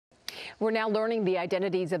We're now learning the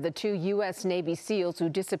identities of the two U.S. Navy SEALs who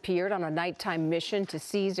disappeared on a nighttime mission to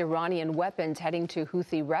seize Iranian weapons heading to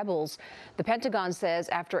Houthi rebels. The Pentagon says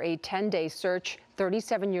after a 10-day search,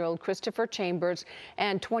 37-year-old Christopher Chambers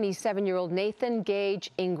and 27-year-old Nathan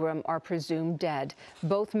Gage Ingram are presumed dead.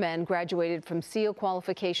 Both men graduated from SEAL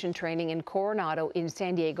qualification training in Coronado in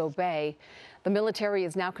San Diego Bay. The military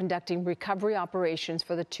is now conducting recovery operations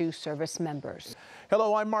for the two service members.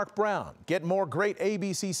 Hello, I'm Mark Brown. Get more great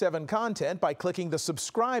ABC7 content by clicking the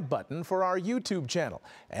subscribe button for our YouTube channel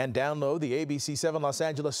and download the ABC7 Los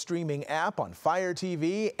Angeles streaming app on Fire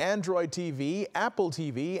TV, Android TV, Apple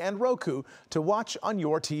TV, and Roku to watch on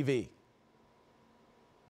your TV.